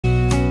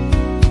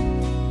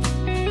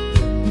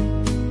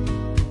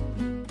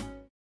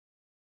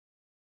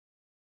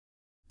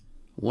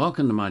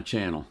Welcome to my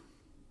channel.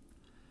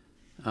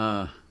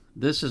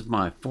 This is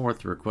my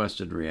fourth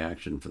requested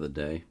reaction for the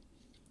day,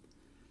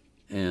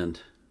 and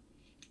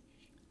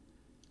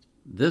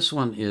this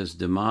one is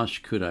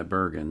Dimash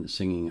Qudaibergen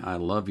singing I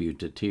Love You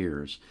to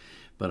Tears,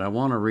 but I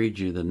want to read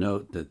you the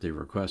note that the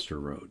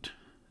requester wrote.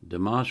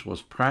 Dimash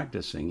was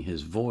practicing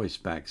his voice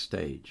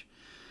backstage.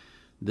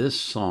 This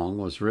song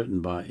was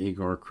written by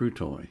Igor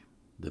Krutoy,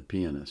 the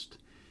pianist.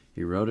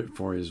 He wrote it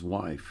for his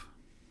wife.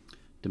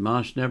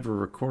 Dimash never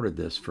recorded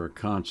this for a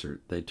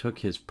concert. They took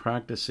his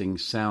practicing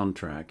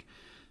soundtrack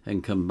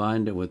and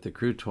combined it with the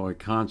Krutoy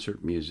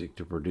concert music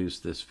to produce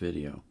this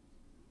video.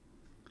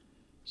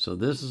 So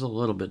this is a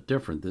little bit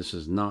different. This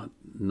is not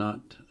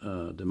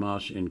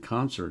Dimash in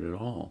concert at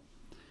all.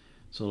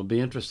 So it'll be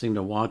interesting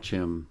to watch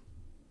him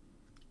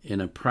in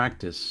a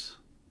practice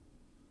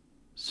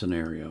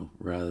scenario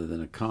rather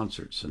than a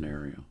concert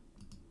scenario.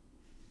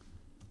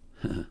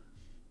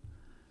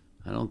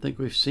 I don't think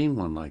we've seen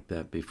one like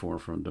that before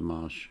from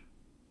Dimash.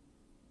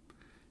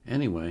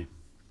 Anyway,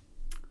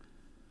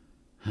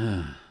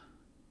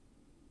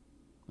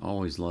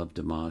 always loved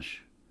Dimash.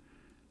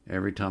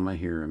 Every time I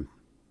hear him,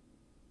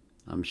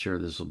 I'm sure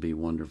this will be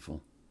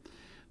wonderful.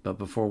 But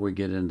before we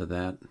get into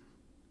that,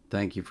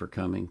 thank you for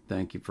coming.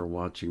 Thank you for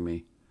watching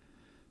me.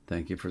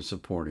 Thank you for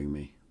supporting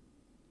me.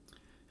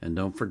 And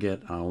don't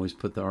forget, I always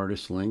put the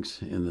artist links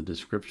in the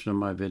description of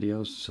my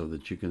videos so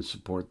that you can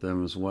support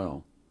them as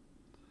well.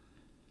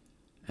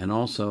 And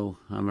also,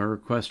 I'm a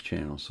request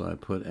channel, so I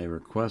put a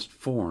request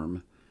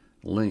form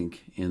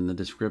link in the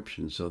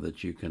description so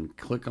that you can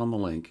click on the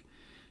link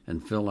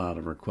and fill out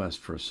a request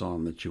for a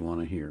song that you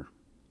want to hear.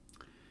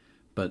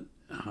 But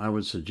I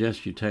would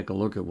suggest you take a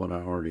look at what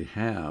I already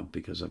have,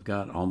 because I've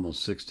got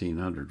almost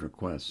 1,600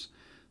 requests,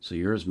 so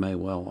yours may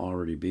well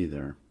already be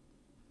there.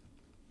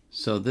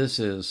 So this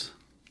is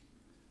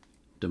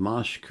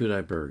Dimash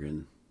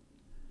Qudaibergen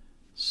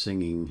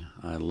singing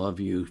I Love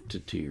You to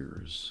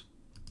Tears.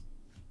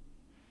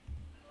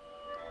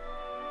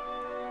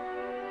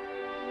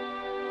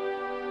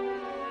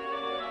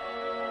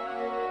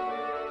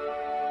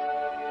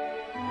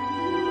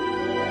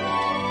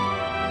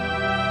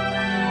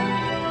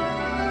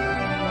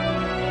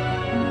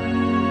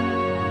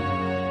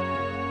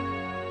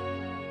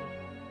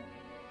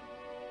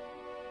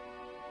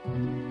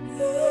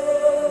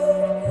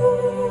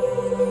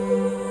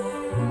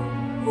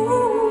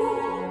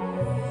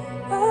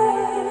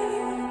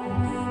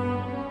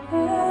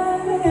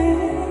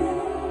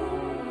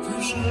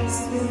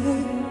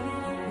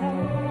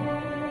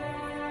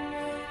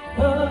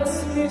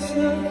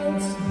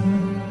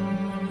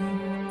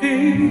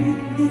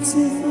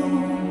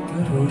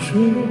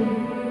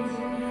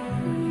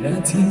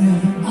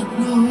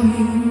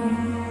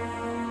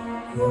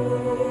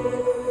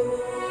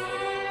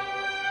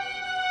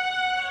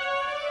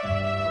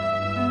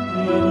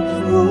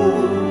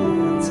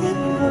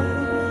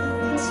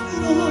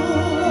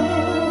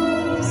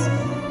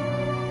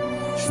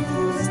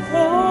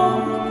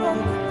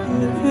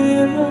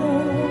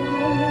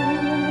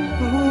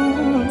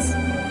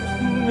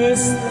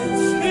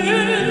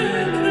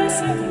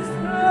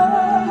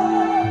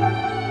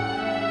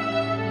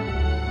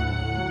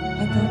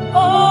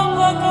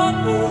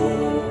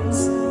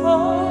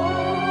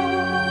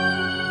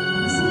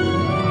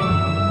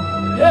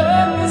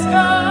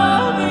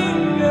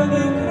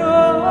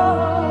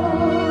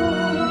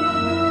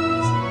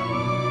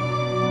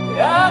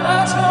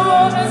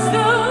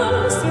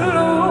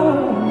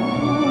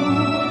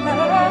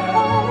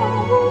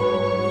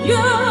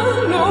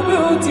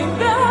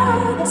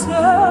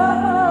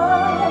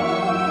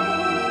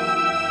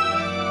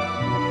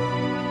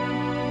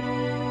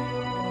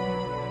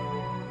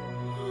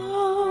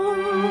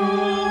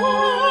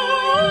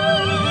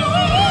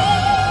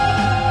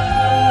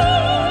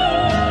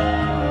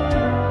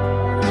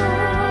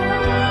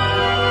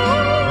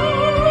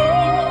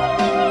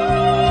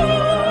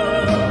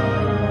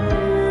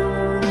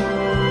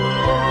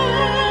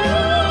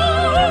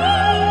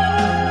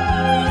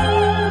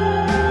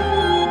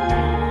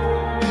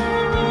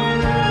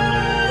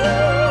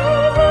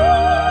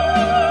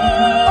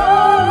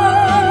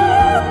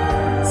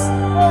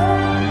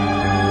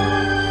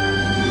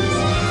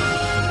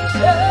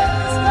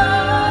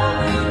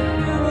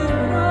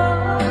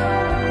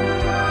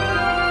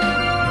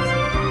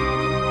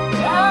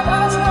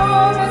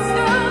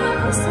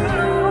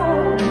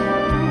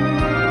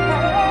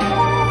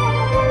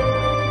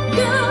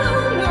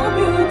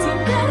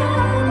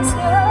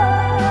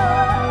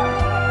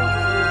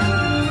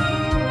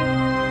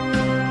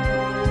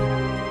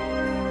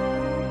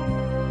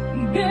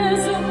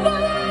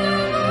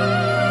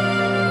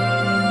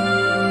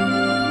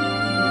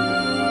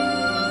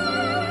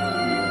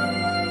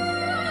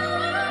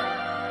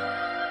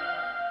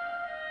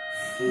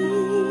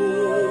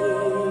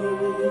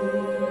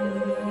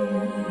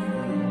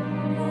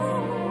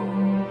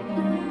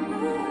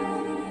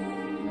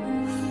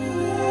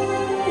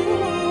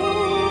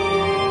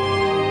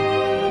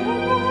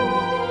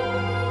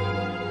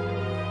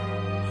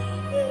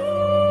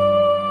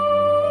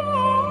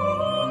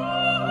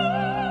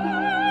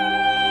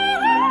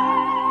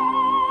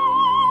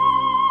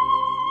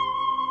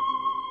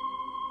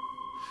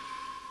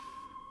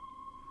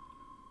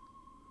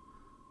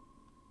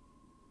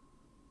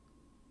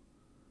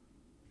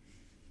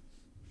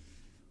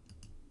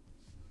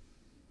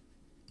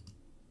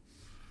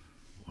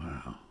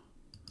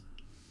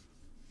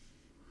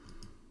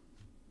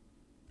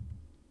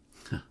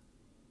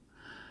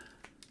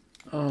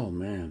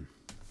 man.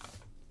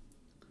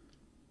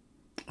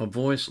 A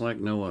voice like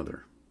no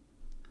other.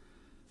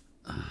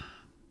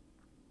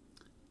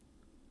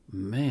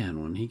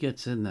 Man, when he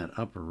gets in that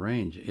upper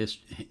range,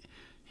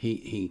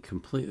 he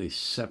completely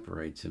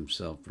separates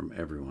himself from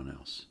everyone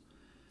else.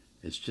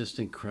 It's just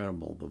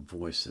incredible, the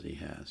voice that he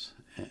has.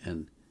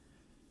 And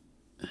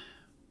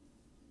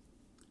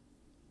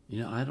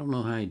you know, I don't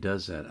know how he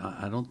does that.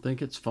 I don't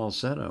think it's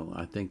falsetto.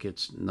 I think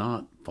it's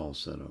not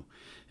falsetto.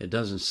 It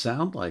doesn't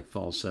sound like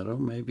falsetto.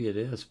 Maybe it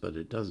is, but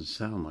it doesn't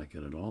sound like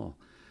it at all.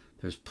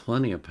 There's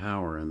plenty of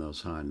power in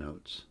those high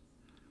notes.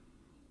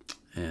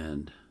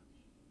 And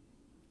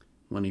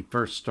when he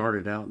first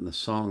started out in the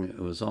song, it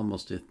was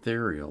almost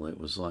ethereal. It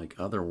was like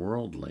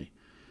otherworldly.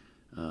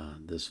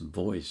 This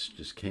voice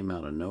just came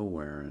out of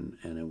nowhere,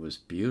 and it was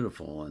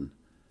beautiful. And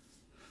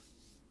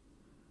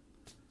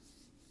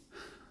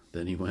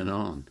then he went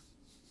on.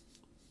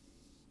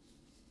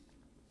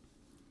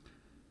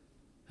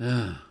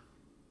 I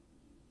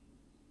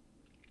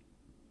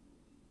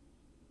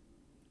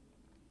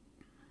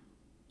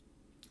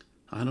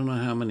don't know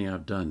how many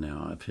I've done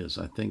now of his.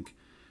 I think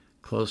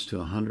close to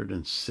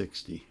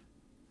 160.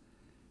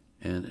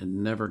 And it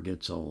never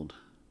gets old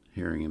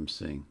hearing him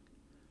sing.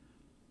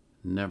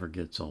 Never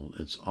gets old.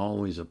 It's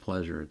always a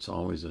pleasure. It's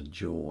always a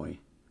joy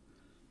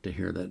to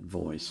hear that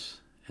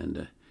voice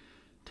and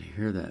to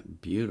hear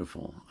that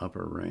beautiful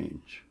upper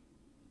range.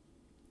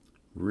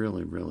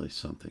 Really, really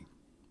something.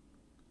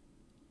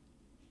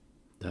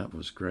 That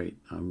was great.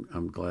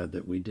 I'm glad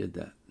that we did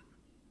that.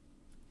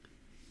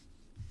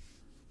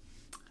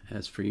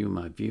 As for you,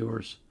 my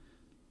viewers,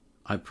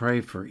 I pray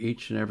for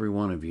each and every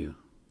one of you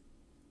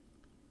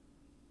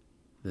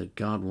that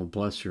God will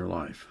bless your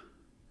life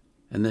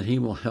and that He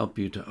will help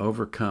you to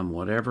overcome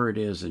whatever it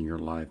is in your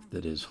life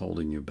that is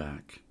holding you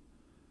back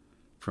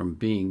from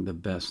being the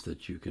best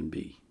that you can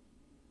be.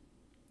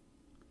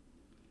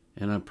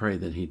 And I pray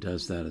that He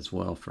does that as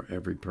well for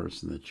every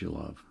person that you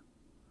love.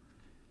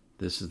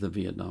 This is the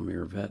Vietnam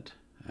Era Vet,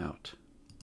 out.